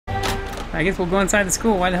I guess we'll go inside the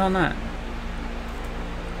school. Why the hell not?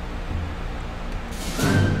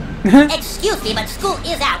 Excuse me, but school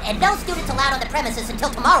is out, and no students allowed on the premises until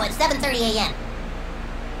tomorrow at 7:30 a.m.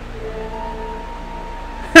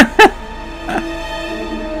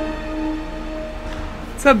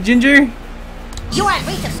 What's up, Ginger? You are in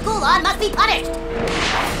breach of school law and must be punished.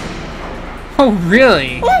 Oh,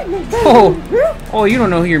 really? Oh, you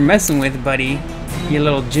don't know who you're messing with, buddy. You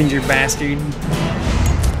little ginger bastard.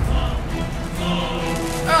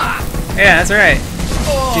 Yeah, that's right.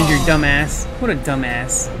 Ginger dumbass. What a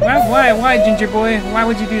dumbass. Why, Ginger boy? Why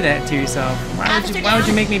would you do that to yourself? Why would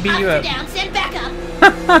you make me beat you up? Down, send back up.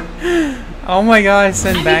 Oh my gosh,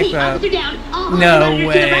 send back up. No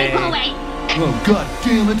way. Oh, god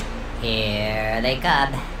damn it. Here they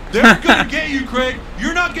come. They're gonna get you, Craig.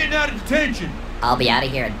 You're not getting out of detention. I'll be out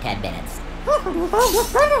of here in 10 minutes.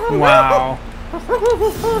 Wow.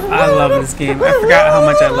 I love this game. I forgot how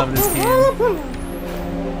much I love this game.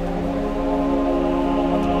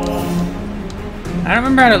 I don't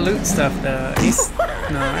remember how to loot stuff though.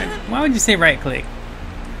 Why would you say right click?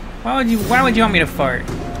 Why would you want me to fart?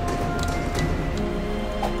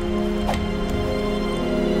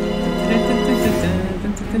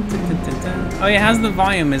 Oh yeah, how's the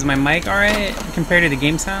volume? Is my mic alright compared to the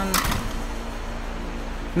game sound?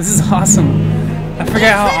 This is awesome. I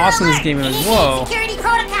forgot how awesome this game is. Whoa.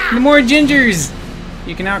 The more gingers!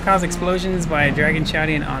 You can now cause explosions by dragon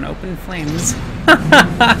shouting on open flames.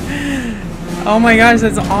 Oh my gosh,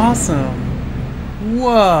 that's awesome.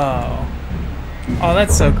 Whoa. Oh,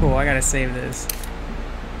 that's so cool. I gotta save this.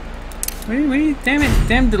 What are you, damn it.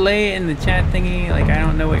 Damn delay in the chat thingy. Like, I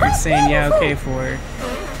don't know what you're saying. Yeah, okay for.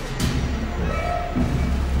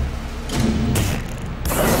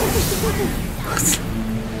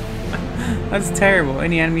 That's terrible.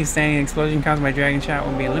 Any enemy standing in explosion caused by dragon shot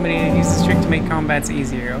will be eliminated. Use this trick to make combats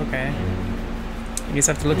easier. Okay. I guess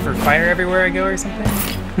I have to look for fire everywhere I go or something?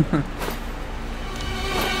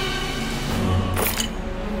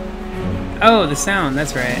 Oh, the sound.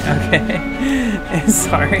 That's right. Okay.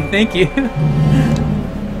 Sorry. Thank you.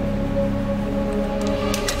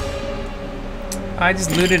 I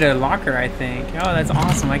just looted a locker, I think. Oh, that's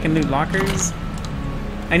awesome. I can loot lockers.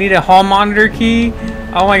 I need a hall monitor key.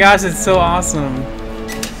 Oh my gosh, it's so awesome.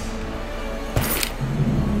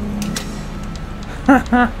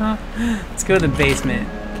 Let's go to the basement.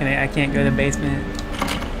 I can't go to the basement.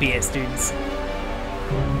 Bastards.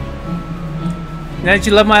 Now that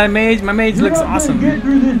you love my mage looks awesome.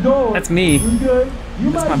 That's me.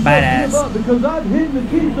 That's my badass. Because I've hidden the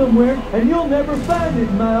key somewhere and you'll never find it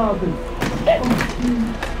in my office.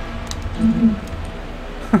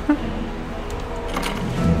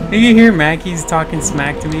 You hear Mackey's talking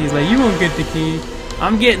smack to me. He's like, "You won't get the key."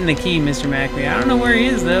 I'm getting the key, Mr. Mackey. I don't know where he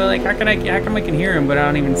is though. Like, how come I can hear him, but I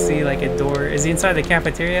don't even see like a door? Is he inside the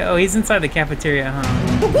cafeteria? Oh, he's inside the cafeteria, huh?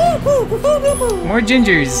 More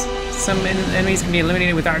gingers. Some enemies can be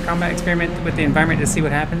eliminated without combat. Experiment with the environment to see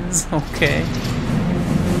what happens. Okay.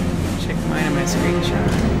 Check mine on my screenshot.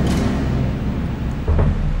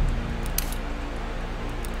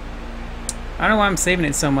 I don't know why I'm saving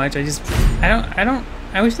it so much.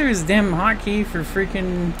 I wish there was a damn hotkey for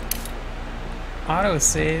freaking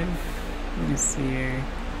autosave. Let me see here.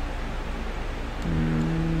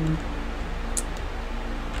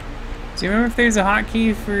 Do you remember if there's a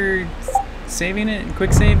hotkey for saving it,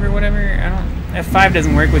 quick save or whatever? I don't. F5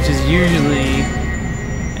 doesn't work, which is usually.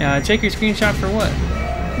 Check your screenshot for what?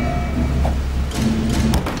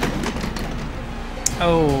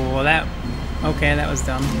 Oh, well that. Okay, that was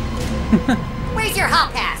dumb. Where's your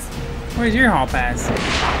hall pass? Where's your hall pass?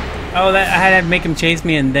 Oh, that I had to make him chase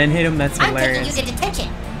me and then hit him. That's hilarious. I'm taking you to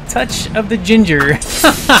detention. Touch of the ginger.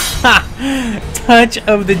 Touch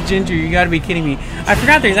of the ginger. You gotta be kidding me. I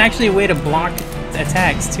forgot there's actually a way to block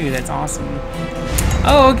attacks too. That's awesome.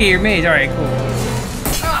 Oh, okay, you're mage. Alright, cool.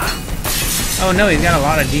 Oh no, he's got a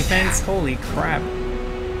lot of defense. Holy crap.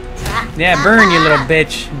 Yeah, burn, you little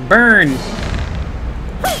bitch. Burn.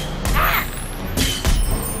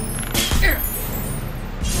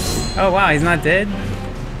 Oh wow, he's not dead?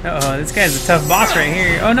 Uh-oh, this guy's a tough boss right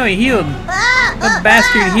here. Oh no, he healed. That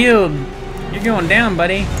bastard healed. You're going down,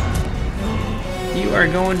 buddy. You are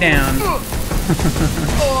going down.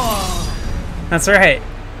 That's right.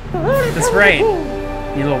 That's right.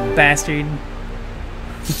 You little bastard.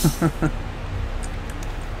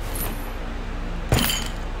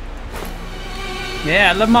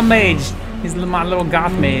 Yeah, I love my mage. He's my little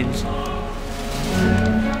goth mage.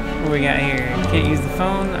 What we got here? Can't use the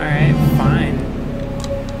phone? Alright, fine.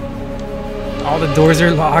 All the doors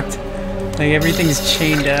are locked. Like everything's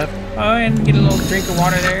chained up. Oh, and get a little drink of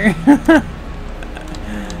water there.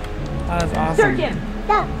 that's awesome. Search him!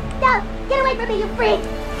 No, no, get away from me, you freak!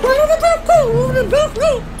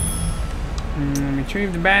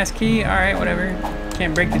 Retrieve the bass key. Alright, whatever.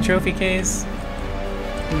 Can't break the trophy case.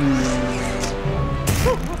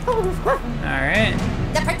 Alright.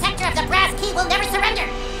 The protector of the brass key will never surrender!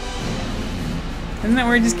 Isn't that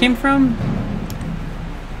where it just came from?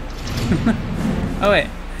 Oh wait,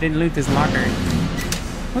 I didn't loot this locker.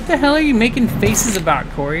 What the hell are you making faces about,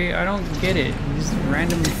 Corey? I don't get it. Just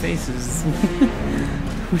random faces.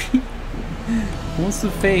 What's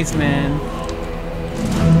the face, man?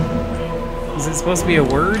 Is it supposed to be a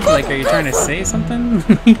word? Like, are you trying to say something?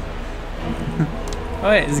 Oh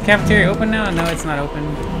wait, is the cafeteria open now? No, it's not open.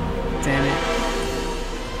 Damn it.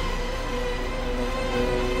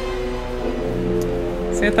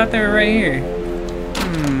 See, I thought they were right here.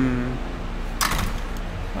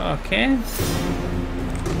 Okay.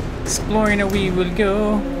 Exploring a we will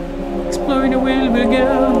go. Exploring a we will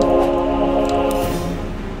go.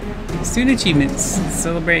 Student achievements.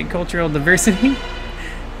 Celebrate cultural diversity.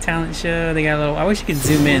 Talent show. They got a little. I wish you could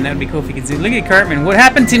zoom in. That would be cool if you could zoom. Look at Cartman. What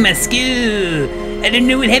happened to my school? I don't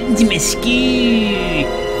know what happened to my school.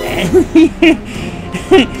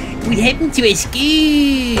 What happened to our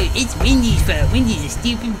school? It's Wendy's fault. Wendy's a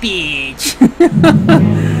stupid bitch.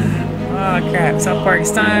 Oh crap. South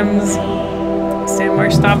Park's times.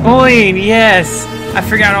 Sandmark, stop bullying. Yes. I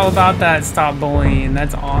forgot all about that. Stop bullying.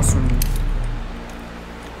 That's awesome.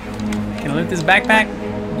 Can I loot this backpack?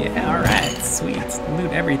 Yeah, alright. Sweet.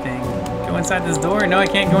 Loot everything. Go inside this door? No, I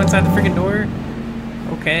can't go inside the freaking door.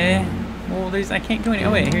 Okay. Well, I can't go any.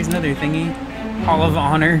 Oh, wait, here's another thingy. Hall of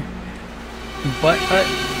Honor. Butt hut.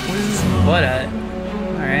 What is this butt hut?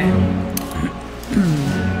 Alright.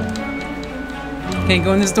 Can't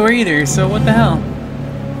go in this door either, so what the hell?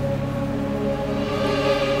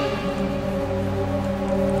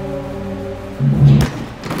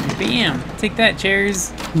 Bam! Take that,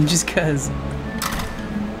 chairs. Just cuz.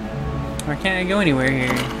 Why can't I go anywhere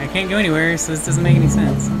here? I can't go anywhere, so this doesn't make any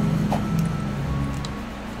sense.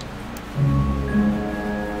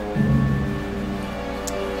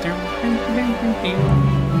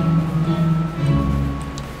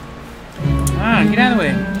 Ah, get out of the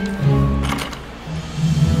way.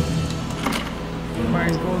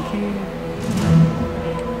 Requires gold key.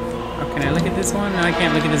 Oh, can I look at this one? No, I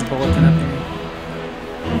can't look at this bulletin up there.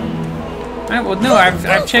 Alright, well, no,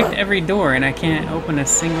 I've checked every door and I can't open a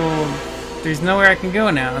single. There's nowhere I can go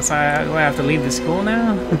now, so do I have to leave the school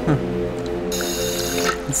now?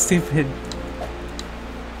 It's stupid.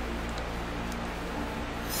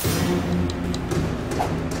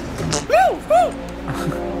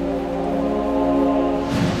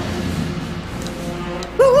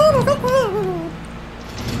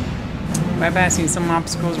 Bypassing some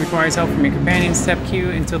obstacles requires help from your companion. Step Q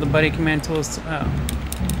until the buddy command tools. Oh.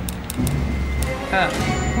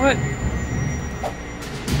 What?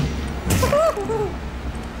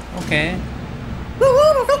 Okay.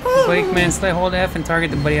 Buddy command select hold F and target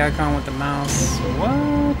the buddy icon with the mouse.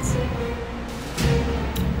 What?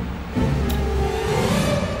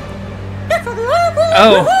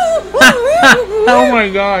 Oh. Oh my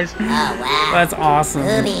gosh. Oh, wow. That's awesome.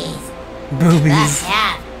 Boobies. Boobies. Must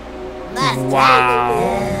have.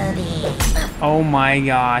 Wow. Boobies. Oh my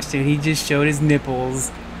gosh, dude. He just showed his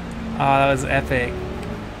nipples. Oh, that was epic.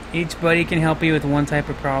 Each buddy can help you with one type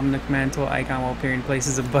of problem. The command tool icon will appear in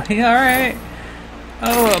places of buddy. Alright.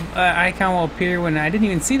 Oh, icon will appear when I didn't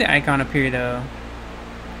even see the icon appear though.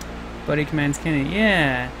 Buddy commands can.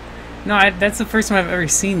 Yeah. No, that's the first time I've ever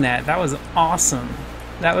seen that. That was awesome.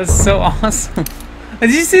 That was so awesome.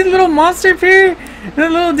 Did you see the little monster appear? The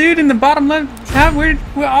little dude in the bottom left.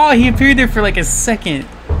 Oh, he appeared there for like a second.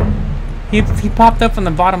 He popped up on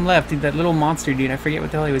the bottom left. That little monster dude. I forget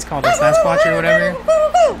what the hell he was called. A Sasquatch or whatever.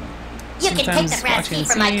 You can take the brass key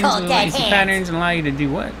from my cold dead hands. Patterns and allow you to do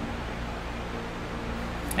what?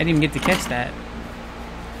 I didn't even get to catch that.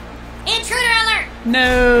 Intruder alert!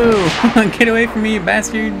 No! Get away from me, you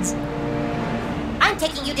bastards! I'm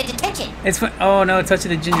taking you to detention. It's fun. Oh no, Touch of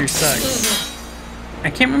the Ginger sucks. I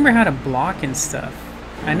can't remember how to block and stuff.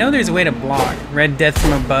 I know there's a way to block. Red Death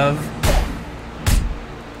from above.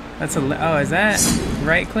 That's a. Oh, is that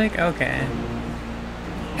right click? Okay.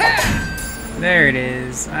 There it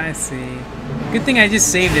is. I see. Good thing I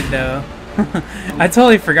just saved it though. I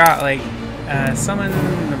totally forgot. Like, summon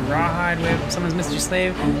the rawhide whip. Summons Mr.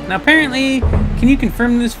 Slave. Now apparently, can you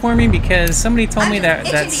confirm this for me? Because somebody told me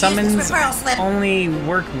that summons only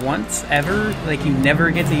work once ever. Like you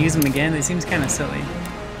never get to use them again. It seems kind of silly.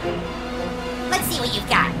 Let's see what you've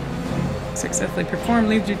got. Successfully performed.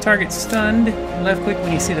 Leaves your target stunned. Left click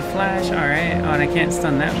when you see the flash. Alright. Oh, and I can't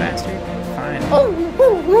stun that bastard. Fine.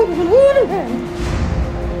 man.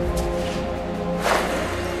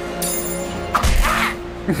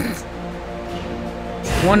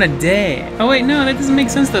 One a day. Oh wait, no, that doesn't make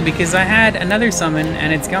sense though, because I had another summon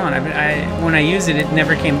and it's gone. When I used it, it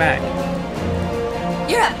never came back.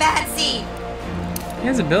 You're a bad seed. He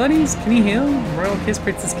has abilities? Can he heal? Royal Kiss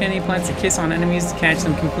Princess Kenny plants a kiss on enemies to catch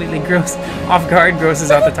them completely gross. Off guard,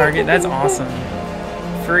 grosses out the target. That's awesome.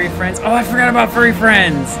 Furry friends. Oh, I forgot about furry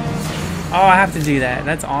friends. Oh, I have to do that.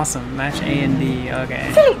 That's awesome. Match A and D.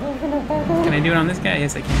 Okay. Can I do it on this guy?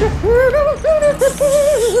 Yes, I can.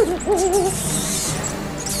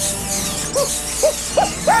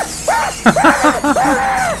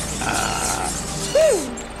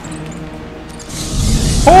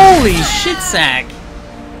 Holy shit sack!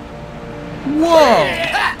 Whoa!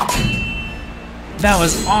 That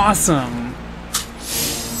was awesome!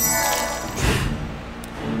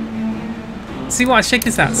 See, watch, check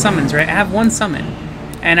this out. Summons, right? I have one summon.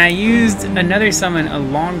 And I used another summon a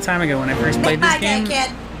long time ago when I first played this game.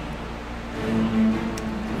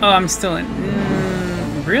 Oh, I'm still in...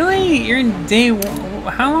 really? You're in day one?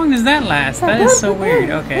 How long does that last? That is so weird.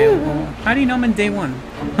 Okay, well, how do you know I'm in day one?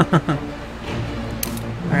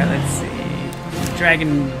 Alright, let's see.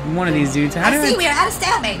 Dragging one of these dudes. I see, we are out of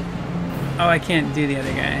stabbing. Oh, I can't do the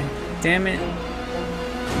other guy. Damn it.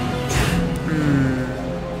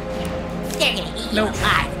 They're gonna eat you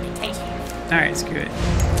alive in detention. Alright, screw it.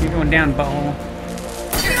 You're going down, butthole.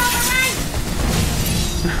 You're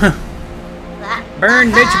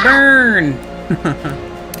Burn, bitch, burn!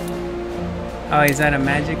 Oh, is that a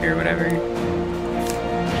magic or whatever?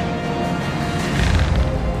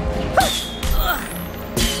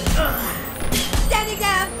 Standing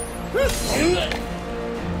down.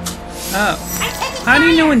 Oh. How do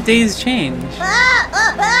you know when days change?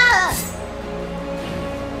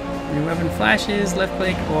 Your weapon flashes, left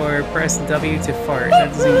click, or press W to fart.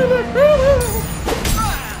 That doesn't...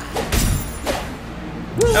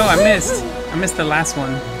 Oh, I missed. I missed the last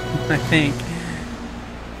one, I think.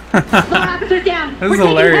 Officers down. This is We're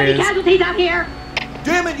hilarious. taking heavy casualties out here.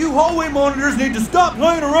 Damn it, you hallway monitors need to stop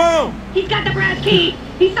playing around! He's got the brass key.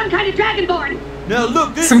 He's some kind of dragonborn. Now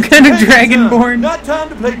look, this Some is kind of detention time, dragonborn? not time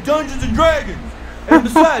to play Dungeons and Dragons! And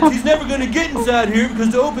besides, he's never gonna get inside here because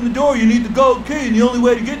to open the door you need the gold key, and the only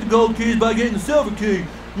way to get the gold key is by getting the silver key.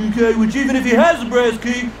 Okay, which even if he has the brass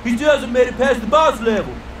key, he still hasn't made it past the boss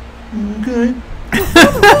level. Okay?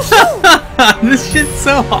 This shit's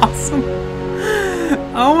so awesome.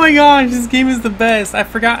 Oh my gosh, this game is the best. I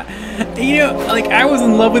forgot. You know, like, I was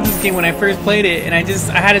in love with this game when I first played it, and I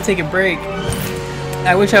had to take a break.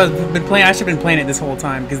 I wish I should have been playing it this whole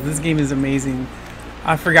time, because this game is amazing.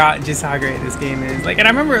 I forgot just how great this game is. Like, and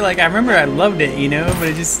I remember I loved it, you know, but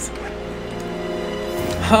it just...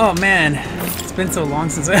 Oh man, it's been so long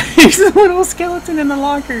since I used the little skeleton in the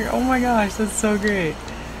locker. Oh my gosh, that's so great.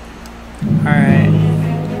 Alright.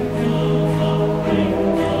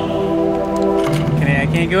 I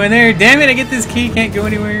can't go in there. Damn it, I get this key, can't go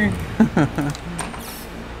anywhere.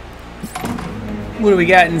 What do we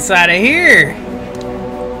got inside of here?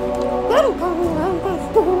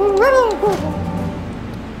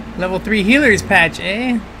 Level 3 healers patch,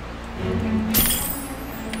 eh?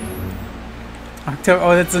 October.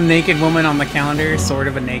 Oh, that's a naked woman on the calendar. Sort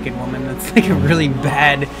of a naked woman. That's like a really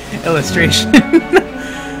bad illustration.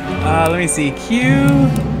 Let me see. Q,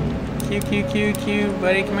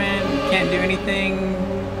 buddy command. Can't do anything.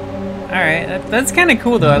 Alright, that's kind of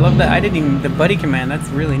cool though. I love that. I didn't even. The buddy command. That's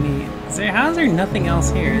really neat. How is there nothing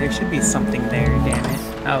else here? There should be something there. Damn it.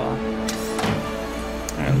 Oh well.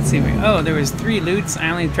 Alright, let's see. Oh, there was 3 loots. I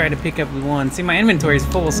only tried to pick up 1. See, my inventory is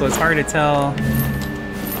full, so it's hard to tell.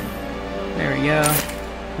 There we go.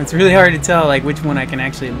 It's really hard to tell like which one I can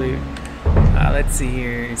actually loot. Let's see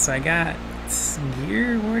here. So I got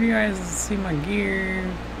gear. Where do you guys see my gear?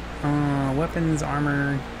 Weapons,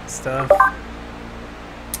 armor, stuff.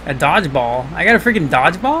 A dodgeball. I got a freaking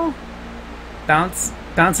dodgeball?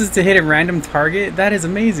 Bounces to hit a random target? That is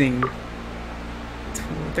amazing.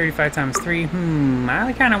 35 times 3.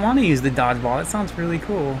 I kind of want to use the dodgeball. That sounds really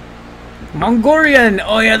cool. Mongolian!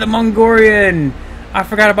 Oh yeah, the Mongolian! I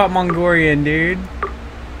forgot about Mongolian, dude.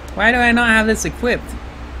 Why do I not have this equipped?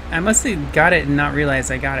 I must have got it and not realized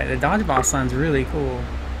I got it. The dodgeball sounds really cool.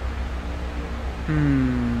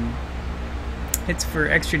 It's for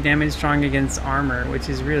extra damage, strong against armor, which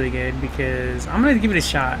is really good because I'm gonna give it a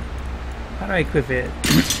shot. How do I equip it?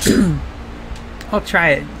 I'll try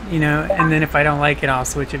it, you know, and then if I don't like it, I'll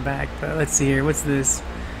switch it back. But let's see here. What's this?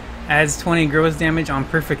 Adds 20 gross damage on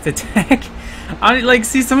perfect attack. I like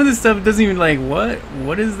see some of this stuff doesn't even like what?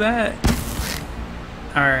 What is that?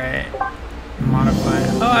 All right,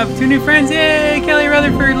 modify. Oh, I have 2 new friends. Yay! Kelly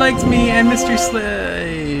Rutherford likes me, and Mr.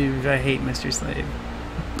 Slave. I hate Mr. Slave.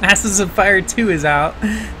 Asses of Fire 2 is out.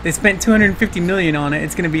 They spent $250 million on it.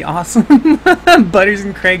 It's gonna be awesome. Butters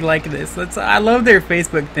and Craig like this. I love their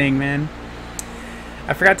Facebook thing, man.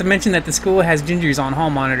 I forgot to mention that the school has gingers on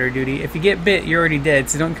hall monitor duty. If you get bit, you're already dead,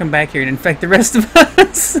 so don't come back here and infect the rest of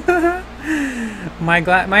us.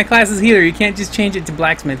 My class is healer. You can't just change it to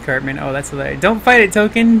blacksmith, Cartman. Oh, that's hilarious. Don't fight it,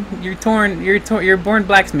 Token. You're born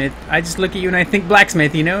blacksmith. I just look at you and I think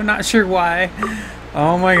blacksmith. You know, not sure why.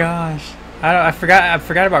 Oh my gosh. I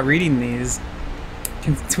forgot about reading these.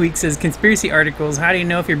 Tweak says conspiracy articles. How do you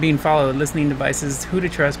know if you're being followed? Listening devices. Who to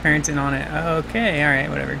trust? Parents in on it. Okay, all right,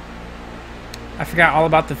 whatever. I forgot all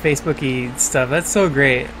about the Facebooky stuff. That's so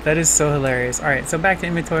great. That is so hilarious. All right, so back to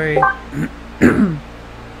inventory.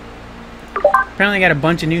 Apparently, I got a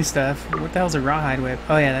bunch of new stuff. What the hell's a rawhide whip?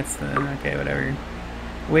 Oh yeah, that's the okay, whatever.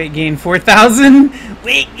 Weight gain 4,000.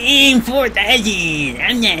 Weight gain 4,000.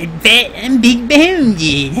 I'm not fat. I'm big boned.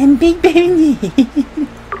 I'm big boned.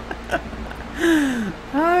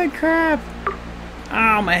 Oh crap!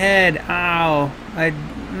 Ow, my head. Ow.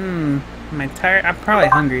 My tired. I'm probably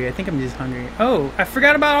hungry. I think I'm just hungry. Oh, I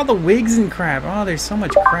forgot about all the wigs and crap. Oh, there's so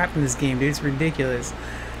much crap in this game, dude. It's ridiculous.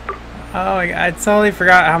 Oh, I totally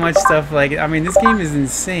forgot how much stuff. Like, I mean, this game is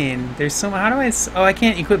insane. There's so much. How do I? Oh, I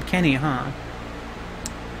can't equip Kenny, huh?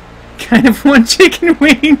 Kind of want chicken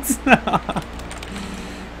wings. Ah,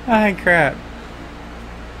 crap.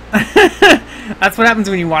 That's what happens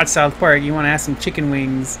when you watch South Park. You want to have some chicken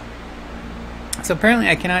wings. So apparently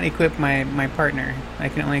I cannot equip my partner. I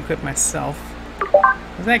can only equip myself.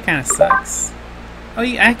 Well, that kind of sucks. Oh,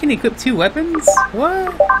 I can equip 2 weapons?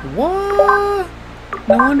 What? What?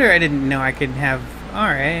 No wonder I didn't know I could have...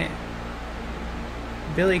 Alright.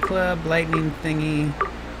 Billy Club, lightning thingy.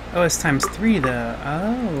 Oh, it's times 3 though.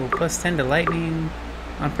 Oh, plus 10 to lightning.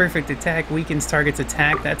 On perfect attack, weakens target's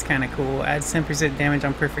attack. That's kind of cool. Adds 10% damage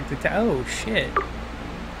on perfect attack. Oh, shit.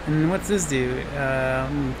 And what's this do?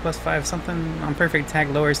 Plus 5 something on perfect attack,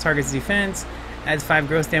 lowers target's defense. Adds 5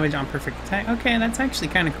 gross damage on perfect attack. Okay, that's actually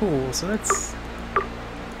kind of cool. So that's...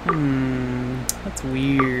 that's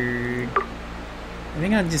weird. I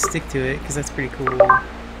think I'll just stick to it, because that's pretty cool.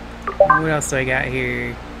 What else do I got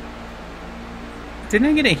here? Didn't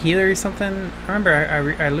I get a healer or something? I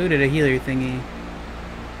remember I looted a healer thingy.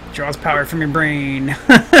 Draws power from your brain.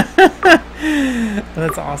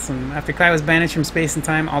 That's awesome. After Clyde was banished from space and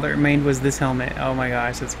time, all that remained was this helmet. Oh my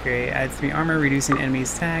gosh, that's great. Adds 3 armor, reducing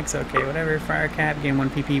enemies' attacks. Okay, whatever. Fire cap, gain 1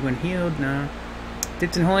 PP when healed. No.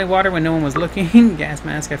 Dipped in holy water when no one was looking. Gas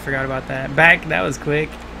mask, I forgot about that. Back, that was quick.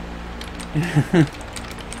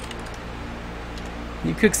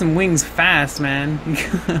 You cook some wings fast, man.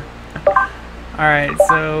 Alright,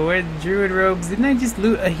 so where druid robes? Didn't I just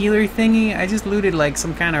loot a healer thingy? I just looted like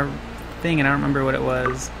some kind of thing and I don't remember what it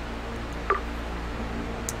was.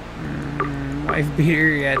 Wife beater,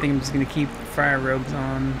 yeah, I think I'm just gonna keep fire robes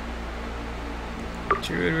on.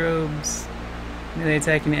 Druid robes. Melee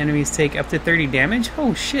attacking enemies take up to 30 damage?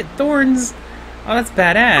 Oh shit, thorns! Oh, that's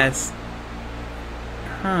badass.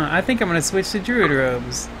 Huh, I think I'm gonna switch to druid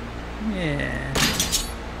robes. Yeah.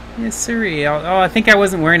 Yes, sirree. Oh, I think I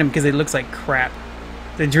wasn't wearing them because it looks like crap.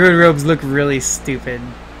 The druid robes look really stupid.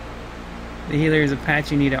 The healer is a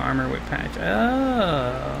patch. You need an armor whip patch.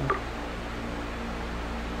 Oh.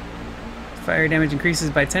 Fire damage increases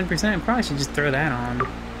by 10%. I probably should just throw that on.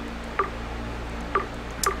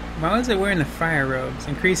 Why was I wearing the fire robes?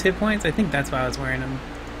 Increase hit points? I think that's why I was wearing them.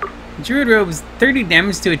 Druid robes, 30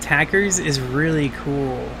 damage to attackers is really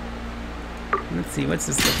cool. Let's see, what's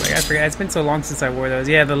this look like? I forgot. It's been so long since I wore those.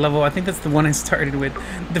 Yeah, the level, I think that's the one I started with.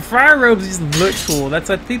 The fire robes just look cool. I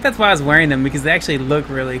think that's why I was wearing them, because they actually look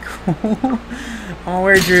really cool. I'm gonna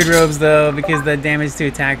wear druid robes though, because the damage to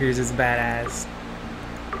attackers is badass.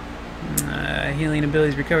 Healing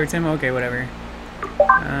abilities recover 10. Okay, whatever.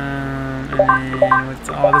 And then what's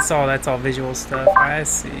all this? All that's all visual stuff. I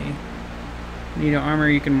see. Need an armor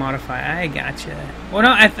you can modify. I gotcha. Well, no,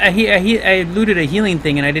 I looted a healing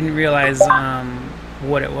thing and I didn't realize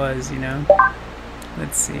what it was, you know.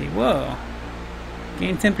 Let's see. Whoa.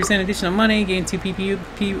 Gain 10% additional money. Gain 2 PP.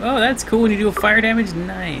 Oh, that's cool when you do a fire damage.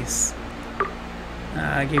 Nice.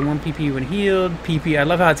 Gain 1 PP when healed. PP. I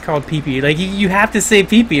love how it's called PP. Like, you have to say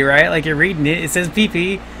PP, right? Like, you're reading it. It says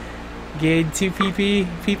PP. Gain 2 PP.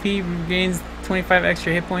 PP gains 25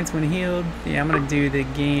 extra hit points when healed. Yeah, I'm gonna do the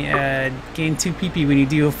gain 2 PP when you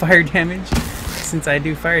do a fire damage, since I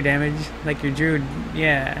do fire damage like your druid.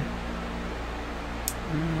 Yeah.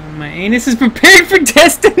 My anus is prepared for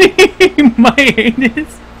destiny. My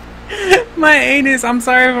anus. I'm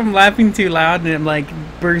sorry if I'm laughing too loud and I'm like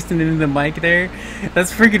bursting into the mic there.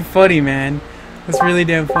 That's freaking funny, man. That's really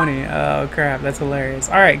damn funny. Oh crap, that's hilarious.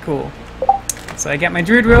 Alright, cool. So I got my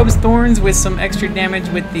Druid Robes, Thorns with some extra damage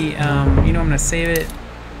with the, you know, I'm gonna save it.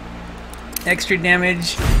 Extra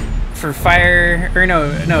damage for fire, or no,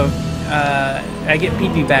 I get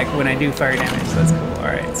PP back when I do fire damage, so that's cool.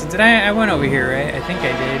 Alright, so did I went over here, right? I think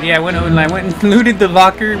I did. Yeah, I went over and I went and looted the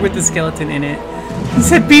locker with the skeleton in it. He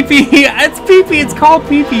said PP, it's PP, it's called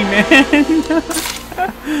PP, man.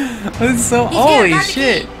 That's so, holy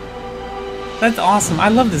shit. That's awesome. I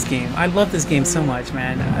love this game. I love this game so much,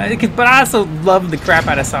 man. But I also love the crap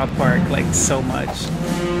out of South Park, like, so much.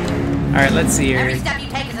 Alright, let's see here. Every step you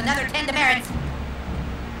take is another 10 demerits.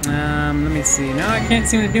 Let me see. No, I can't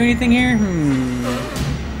seem to do anything here.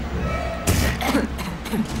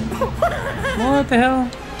 What the hell?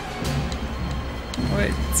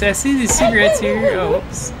 What? So I see these cigarettes here. Oh,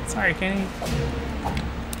 whoops. Sorry, Kenny.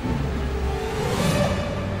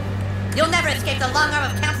 You'll never escape the long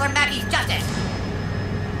arm of Counselor Mackey's justice.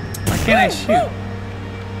 Why can't I shoot?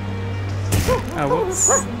 Oh, whoops.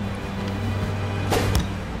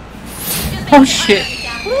 Oh, shit.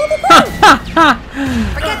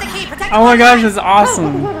 Forget the key, protect the Oh my gosh, line. that's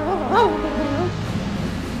awesome.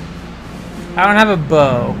 I don't have a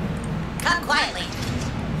bow. Come quietly.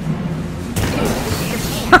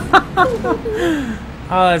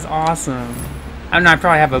 Oh, that's awesome. I don't know, I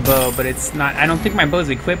probably have a bow, but it's not. I don't think my bow's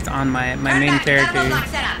equipped on my main character.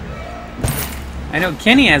 I know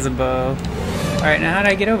Kenny has a bow. Alright, now how do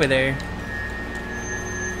I get over there?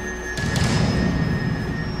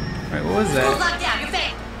 Alright, what was School's that? locked down, you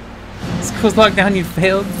failed. School's locked down, you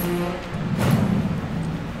failed?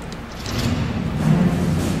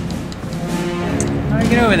 How do I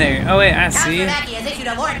get over there? Oh wait, I see. Counselor Mackey has issued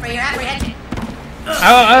a warrant for your apprehension.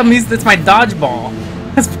 That's my dodgeball.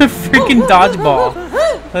 That's my freaking dodgeball.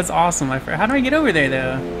 That's awesome. How do I get over there,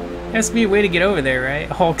 though? There has to be a way to get over there, right?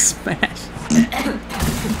 Hulk smash.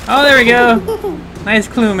 Oh, there we go. Nice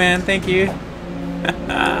clue, man. Thank you.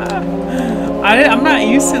 I'm not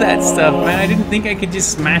used to that stuff, man. I didn't think I could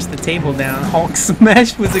just smash the table down. Hulk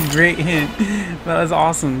smash was a great hint. That was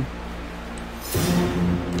awesome.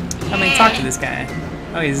 I mean, talk to this guy.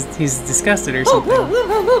 Oh, he's disgusted or something.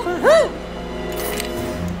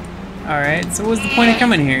 Alright, so what's the point of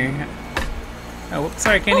coming here? Oh, whoops,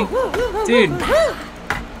 sorry, Kenny. Dude,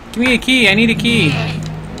 give me a key. I need a key.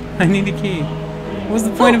 I need a key. What's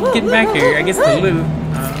the point of getting back here? I guess the loot.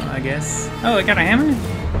 I guess. Oh, I got a hammer?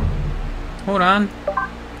 Hold on.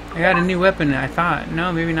 I got a new weapon, I thought.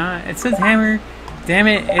 No, maybe not. It says hammer. Damn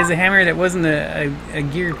it, it's a hammer that wasn't a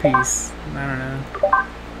gear piece. I don't know.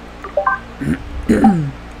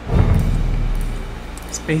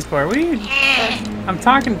 Spacebar, what are you... I'm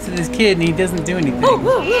talking to this kid and he doesn't do anything. Alright,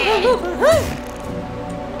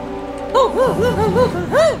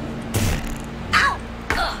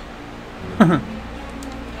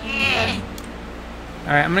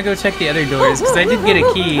 I'm gonna go check the other doors, because I did get a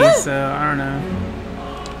key, so I don't know.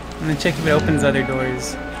 I'm gonna check if it opens other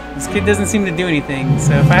doors. This kid doesn't seem to do anything,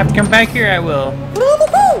 so if I have to come back here, I will.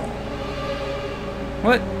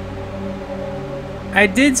 What? I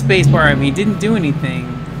did spacebar him, he didn't do anything.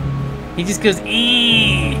 He just goes,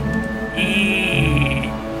 eh, eh.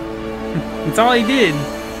 That's all he did.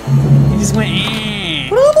 He just went, eh.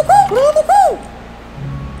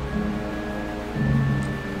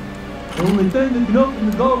 The only thing that can open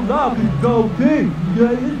the gold lock is the gold key.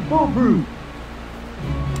 Yeah, it's foolproof.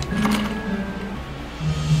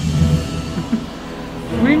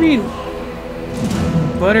 What do you mean?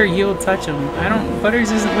 Butter, you'll touch him. I don't.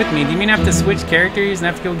 Butters isn't with me. Do you mean I have to switch characters and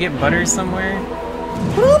have to go get Butters somewhere?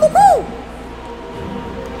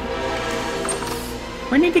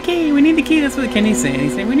 We need the key. We need the key. That's what Kenny's saying.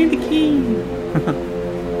 He's saying we need the key.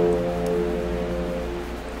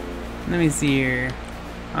 Let me see here.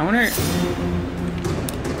 I wonder.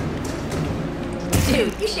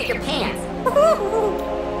 Dude, you shit your pants.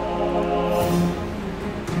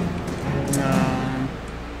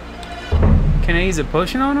 Can I use a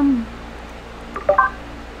potion on him?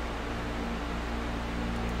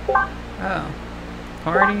 Oh.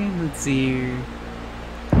 Party? Let's see here.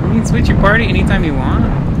 You can switch your party anytime you want?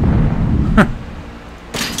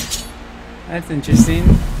 That's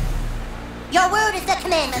interesting. Your word is the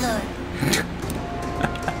command, my lord.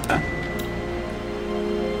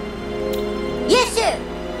 Yes, sir.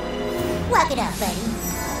 Walk it out, buddy.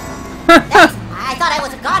 I thought I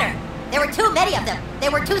was a goner. There were too many of them. They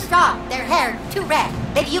were too strong. Their hair too red.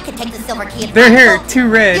 Maybe you can take the silver key and Their find the hair gold. too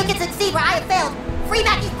red. You can succeed where I have failed. Free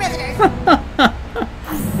Mackey's prisoners.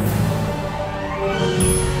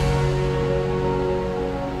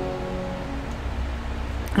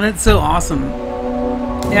 That's so awesome.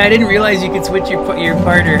 Yeah, I didn't realize you could switch your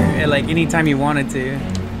partner at like any time you wanted to.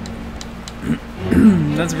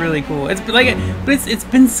 That's really cool. It's like, but it's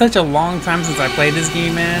been such a long time since I played this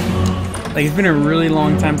game, man. Like it's been a really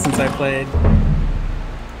long time since I played.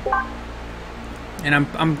 And I'm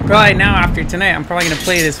probably now after tonight, I'm probably gonna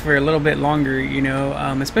play this for a little bit longer, you know,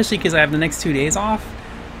 especially because I have the next 2 days off.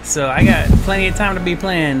 So I got plenty of time to be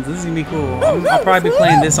playing. This is gonna be cool. I'll probably be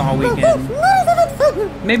playing this all weekend.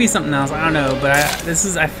 Maybe something else. I don't know. But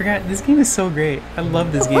I forgot. This game is so great. I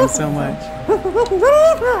love this game so much.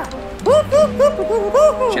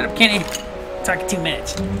 Shut up, Kenny. Talking too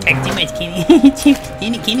much. Talking too much, Kenny.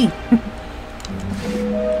 Kenny.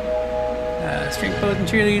 String pose and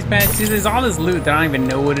cheerleaders patch. There's all this loot that I don't even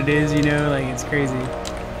know what it is. You know, like it's crazy.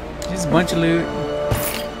 Just a bunch of loot.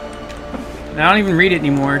 I don't even read it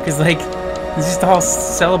anymore because like it's just all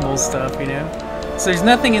sellable stuff, you know. So there's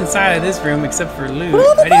nothing inside of this room except for loot.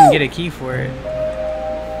 I didn't get a key for it.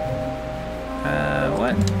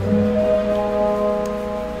 What?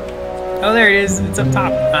 Oh, there it is. It's up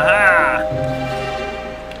top. Aha!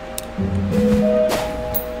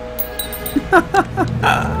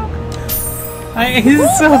 This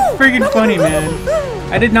is so freaking funny, man.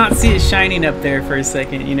 I did not see it shining up there for a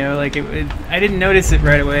second, you know, like I didn't notice it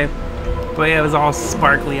right away. But yeah, it was all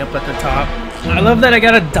sparkly up at the top. I love that I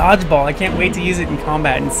got a dodgeball. I can't wait to use it in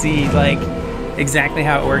combat and see like exactly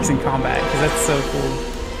how it works in combat because that's so cool.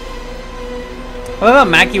 I love how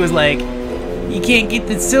Mackey was like, you can't get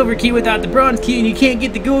the silver key without the bronze key and you can't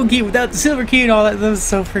get the gold key without the silver key and all that. That was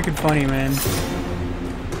so freaking funny, man.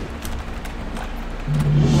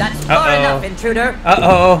 That's far enough, intruder.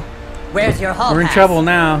 Uh-oh. Where's your hall We're in pass? trouble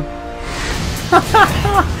now.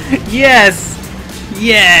 Yes!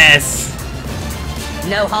 Yes!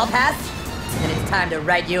 No hall pass? Then it's time to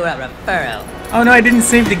write you a referral. Oh no, I didn't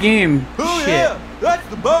save the game. Oh Shit. yeah, that's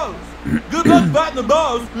the boss. Good luck fighting the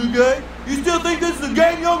boss, okay? You still think this is a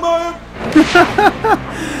game, young man?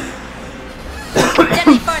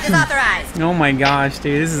 Deadly fart is authorized. Oh my gosh,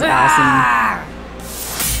 dude, this is awesome.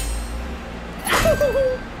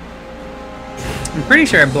 I'm pretty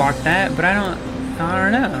sure I blocked that, but I don't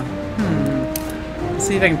know. Let's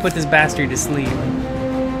see if I can put this bastard to sleep.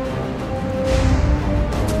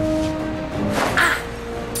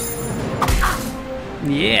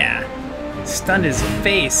 Yeah. Stunned his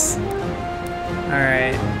face.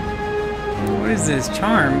 Alright. What is this?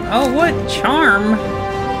 Charm. Oh, what? Charm?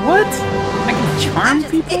 What? I can charm I'm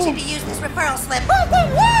just people? itching to use this referral slip.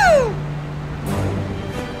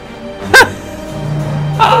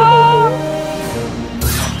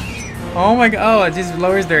 Oh my god. Oh, it just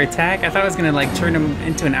lowers their attack? I thought it was gonna like turn them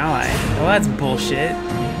into an ally. Well, that's bullshit.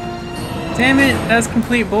 Damn it. That's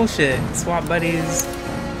complete bullshit. Swap buddies.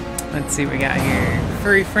 Let's see what we got here.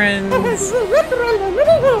 Furry friends.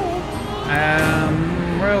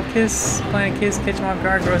 Royal kiss. Planet kiss. Catch him off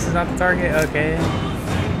guard. Gross is not the target. Okay.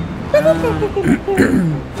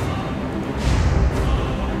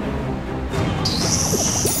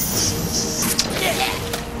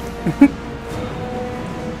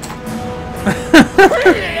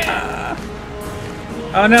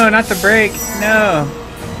 Oh no, not the break. No.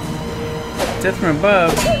 Death from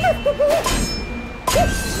above.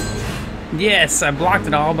 Yes, I blocked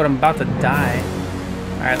it all, but I'm about to die.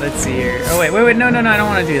 Alright, let's see here. Oh, wait, no, I don't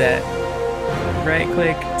want to do that. Right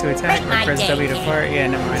click to attack, or press W to fart. Yeah,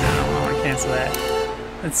 never mind, I want to cancel that.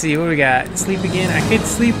 Let's see, what do we got? Sleep again? I could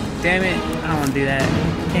sleep, damn it. I don't want to do that.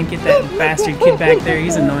 Can't get that bastard kid back there,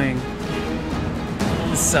 he's annoying.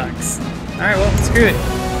 This sucks. Alright, well, screw it.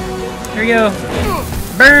 Here we go.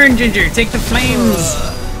 Burn, Ginger, take the flames!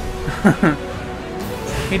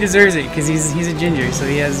 He deserves it because he's a ginger, so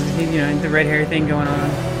he has you know the red hair thing going on.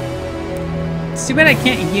 It's too bad I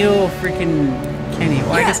can't heal freaking Kenny.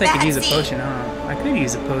 Well, I guess I could use a potion. Oh, I could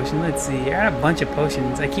use a potion. Let's see. I got a bunch of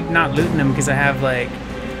potions. I keep not looting them because I have like.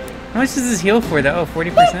 How much does this heal for though?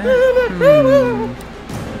 40%.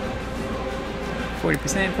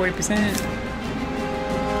 40%. 40%.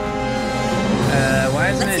 Why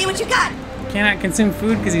isn't it? Let's see what you got. Cannot consume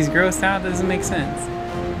food because he's grossed out. That doesn't make sense.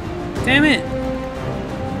 Damn it.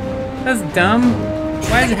 That's dumb.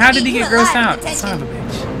 Why is it, how did he get grossed out? Son of a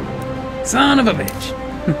bitch. Son of a bitch.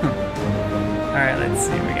 Alright, let's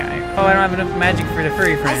see what we got here. Oh, I don't have enough magic for the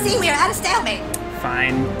furry friends. I see we are at a stalemate.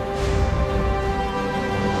 Fine.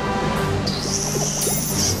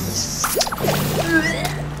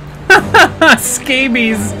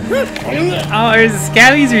 Scabies. Oh, is it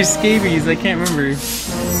scabies or scabies? I can't remember.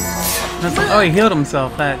 Oh, he healed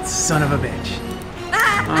himself. That son of a bitch.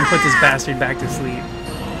 I'm gonna put this bastard back to sleep.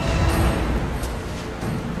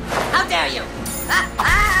 How dare you?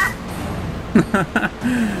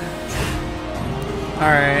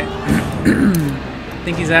 Alright.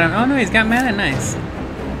 Think he's out of... Oh no, he's got mad at nice.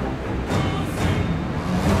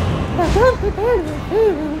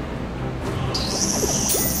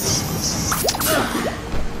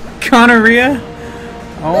 Gonorrhea?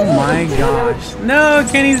 Oh my gosh. No,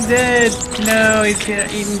 Kenny's dead. No, he's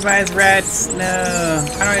getting eaten by his rats. No.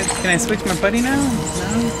 Can I switch my buddy now?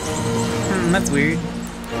 No? That's weird.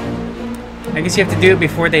 I guess you have to do it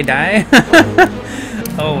before they die?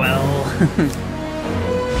 Oh well.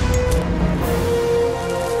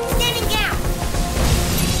 Standing down.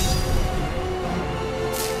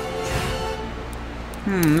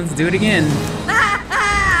 Let's do it again.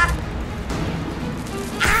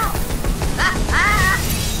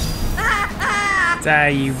 Die,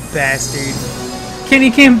 you bastard.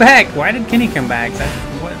 Kenny came back! Why did Kenny come back?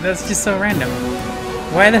 That's just so random.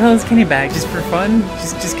 Why the hell is Kenny back? Just for fun?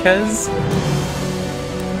 Just cuz?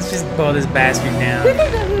 Let's just bow this bastard down.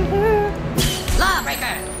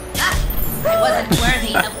 Lawbreaker. I wasn't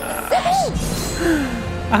worthy of the finish.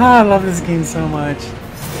 Ah, I love this game so much.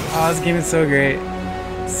 Oh, this game is so great.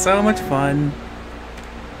 So much fun.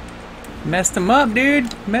 Messed him up,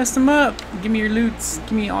 dude. Messed him up. Give me your loots.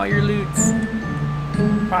 Give me all your loots.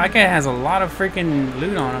 Wow, that guy has a lot of freaking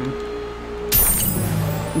loot on him.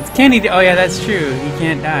 It's Kenny. Oh yeah, that's true. He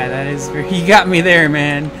can't die. That is. He got me there,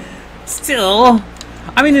 man. Still,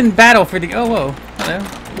 I mean, in battle for the. Oh whoa. Hello.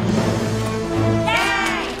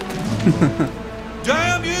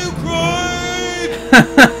 Damn you, Craig!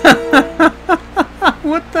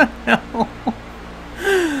 What the hell?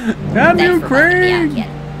 Damn Thanks you, for busting me out, Craig! kid.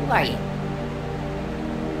 Who are you?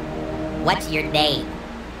 What's your name?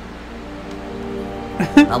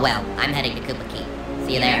 Oh well, I'm heading to Koopa Key.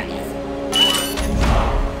 See you there, I guess.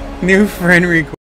 New friend request.